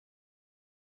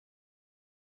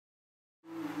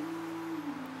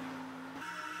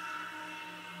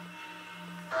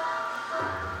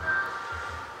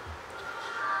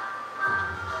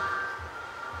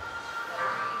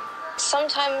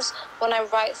sometimes when I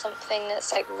write something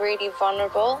that's like really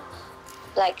vulnerable,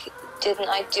 like, didn't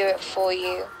I do it for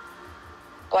you?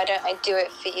 Why don't I do it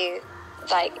for you?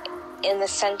 Like, in the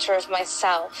center of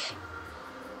myself,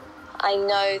 I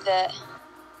know that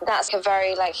that's a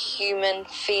very like human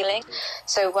feeling.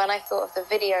 So when I thought of the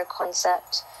video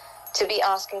concept, to be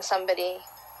asking somebody,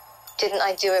 didn't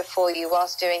I do it for you,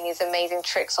 whilst doing these amazing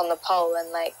tricks on the pole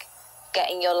and like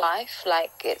getting your life,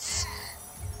 like, it's,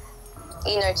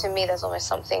 you know, to me there's almost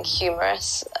something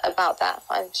humorous about that.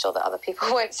 I'm sure that other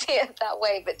people won't see it that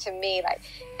way, but to me, like,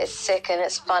 it's sick and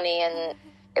it's funny and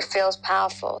it feels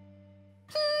powerful.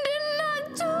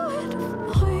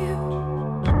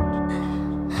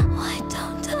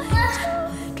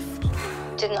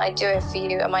 Didn't I do it for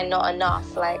you? Am I not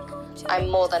enough? Like, I'm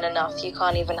more than enough. You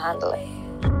can't even handle it.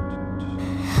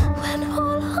 When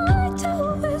all I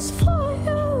do is for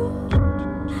you,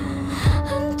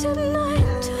 and didn't I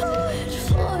do it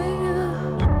for you?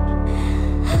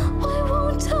 Why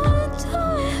won't I do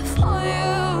it for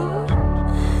you?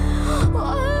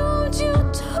 Why won't you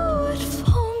do it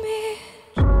for me?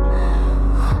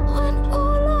 When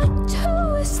all I do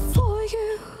is for you.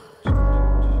 I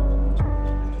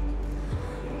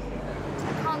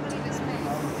can't believe it's me.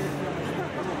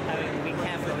 I mean, we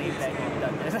can't believe that you've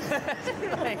done this.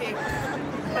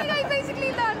 I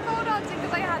basically learned pole dancing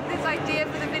because I had this idea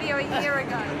for the video a year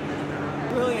ago.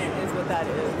 Brilliant is what that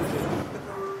is.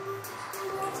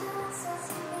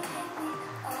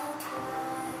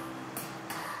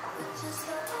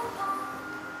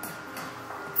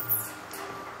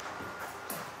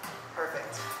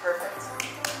 Perfect. Perfect.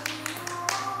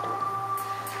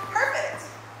 Perfect.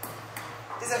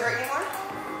 Does that hurt anymore?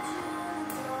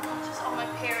 Just on my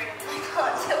period. I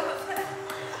can't deal with it.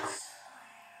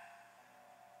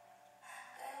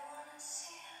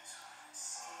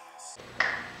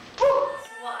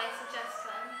 What I suggest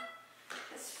then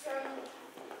is from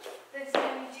this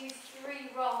when you do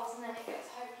 3 rolls and then it gets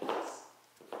hopeless.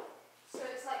 So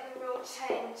it's like the real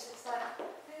change. It's like,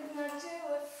 didn't I do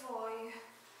it for you?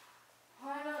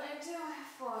 Why don't I do it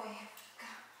for you?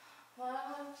 Why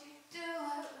won't you do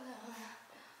it?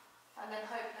 And then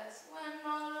hopeless. When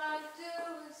all I do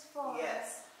is for you.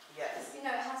 Yes. Yes. You know,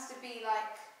 it has to be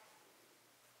like,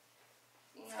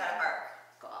 you know, It's got an arc.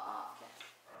 It's got an arc, yeah.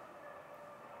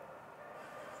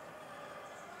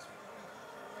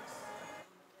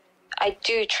 I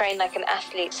do train like an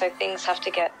athlete, so things have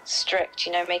to get strict,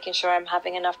 you know, making sure I'm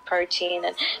having enough protein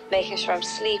and making sure I'm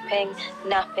sleeping,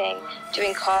 napping,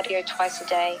 doing cardio twice a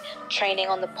day, training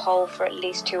on the pole for at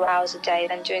least 2 hours a day,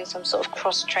 then doing some sort of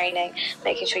cross training,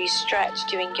 making sure you stretch,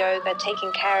 doing yoga,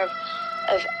 taking care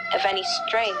of any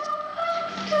strains.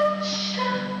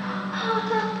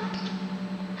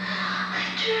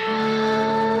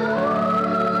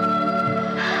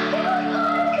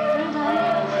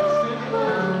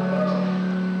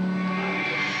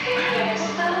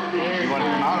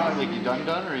 Like you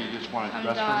done, or you just want to I'm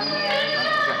rest done, for a minute?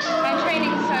 yeah. Okay. I'm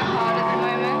training so hard at the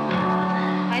moment.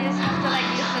 I just have to like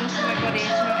listen to my body, do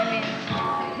you know what I mean?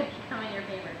 Tell me your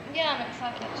favorite. Yeah, I'm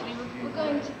excited actually. We're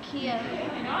going to Kiev.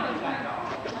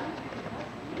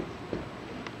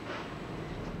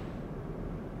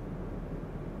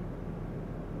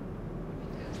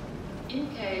 In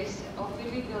case of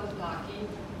illegal parking,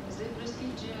 the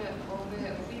procedure of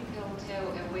we.tl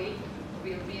away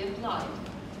will be applied.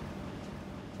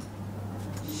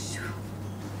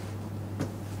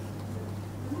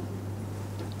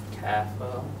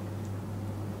 Careful.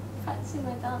 Fancy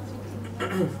my dancing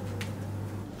team.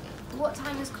 What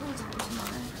time is call time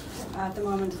tomorrow? At the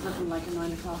moment it's looking like a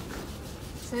 9 o'clock.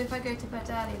 So if I go to bed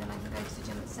early, then I can go to the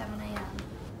gym at 7 AM.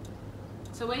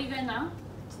 So where are you going now?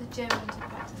 To the gym and to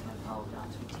practice my pole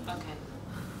dance routine. Okay.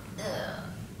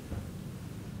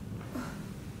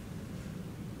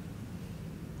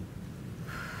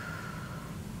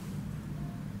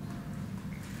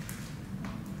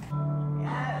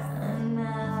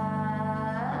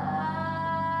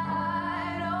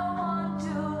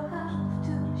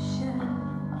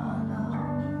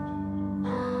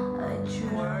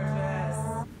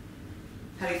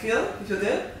 How do you feel? You feel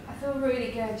good? I feel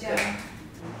really good, yeah.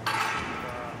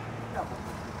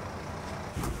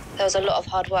 There was a lot of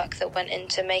hard work that went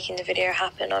into making the video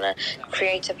happen on a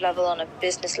creative level, on a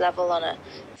business level, on a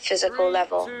physical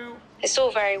level. It's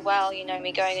all very well, you know,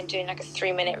 me going and doing like a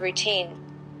 3-minute routine.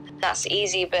 That's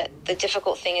easy, but the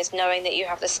difficult thing is knowing that you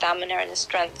have the stamina and the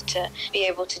strength to be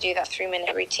able to do that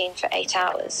 3-minute routine for 8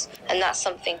 hours. And that's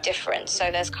something different.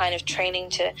 So there's kind of training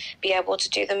to be able to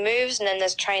do the moves, and then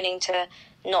there's training to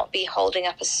not be holding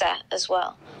up a set as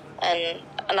well. And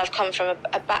I've come from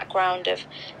a background of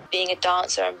being a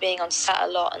dancer and being on set a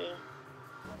lot, and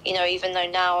You know, even though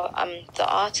now I'm the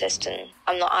artist and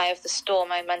I'm the eye of the storm,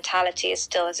 my mentality is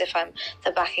still as if I'm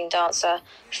the backing dancer,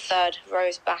 third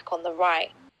rows back on the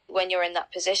right. When you're in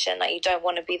that position, like, you don't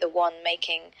want to be the one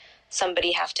making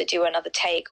somebody have to do another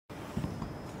take.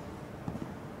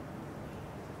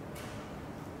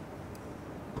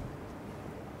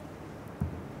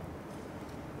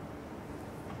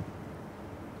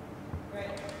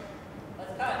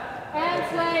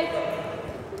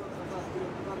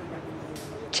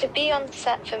 To be on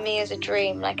set for me is a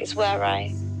dream. Like, it's where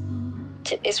I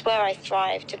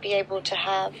thrive, to be able to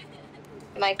have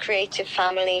my creative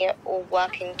family all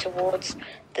working towards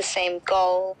the same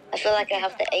goal. I feel like I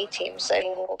have the A-team, so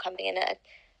all coming in at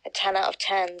a 10 out of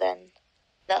 10, then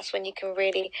that's when you can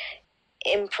really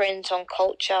imprint on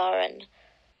culture. And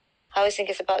I always think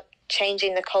it's about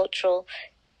changing the cultural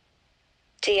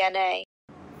DNA.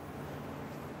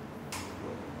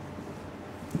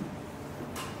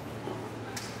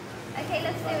 Okay,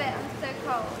 let's do it. I'm so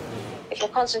cold. If you're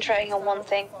concentrating on one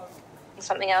thing,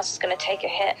 something else is going to take a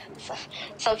hit.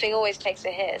 Something always takes a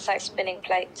hit. It's like spinning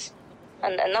plates.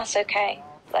 And that's okay.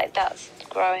 Like, that's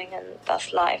growing and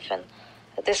that's life. And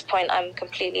at this point, I'm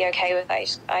completely okay with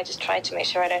that. I just try to make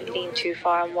sure I don't lean too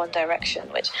far in one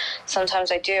direction, which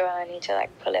sometimes I do, and I need to,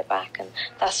 like, pull it back. And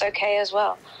that's okay as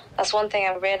well. That's one thing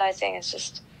I'm realizing, is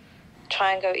just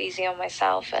try and go easy on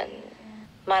myself and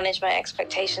manage my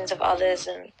expectations of others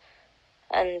and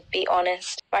be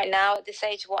honest. Right now, at this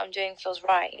age, what I'm doing feels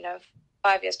right. You know,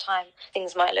 5 years' time,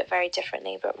 things might look very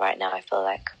differently, but right now I feel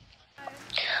like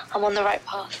I'm on the right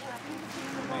path.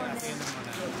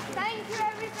 Thank you,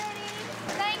 everybody.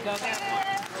 Thank you.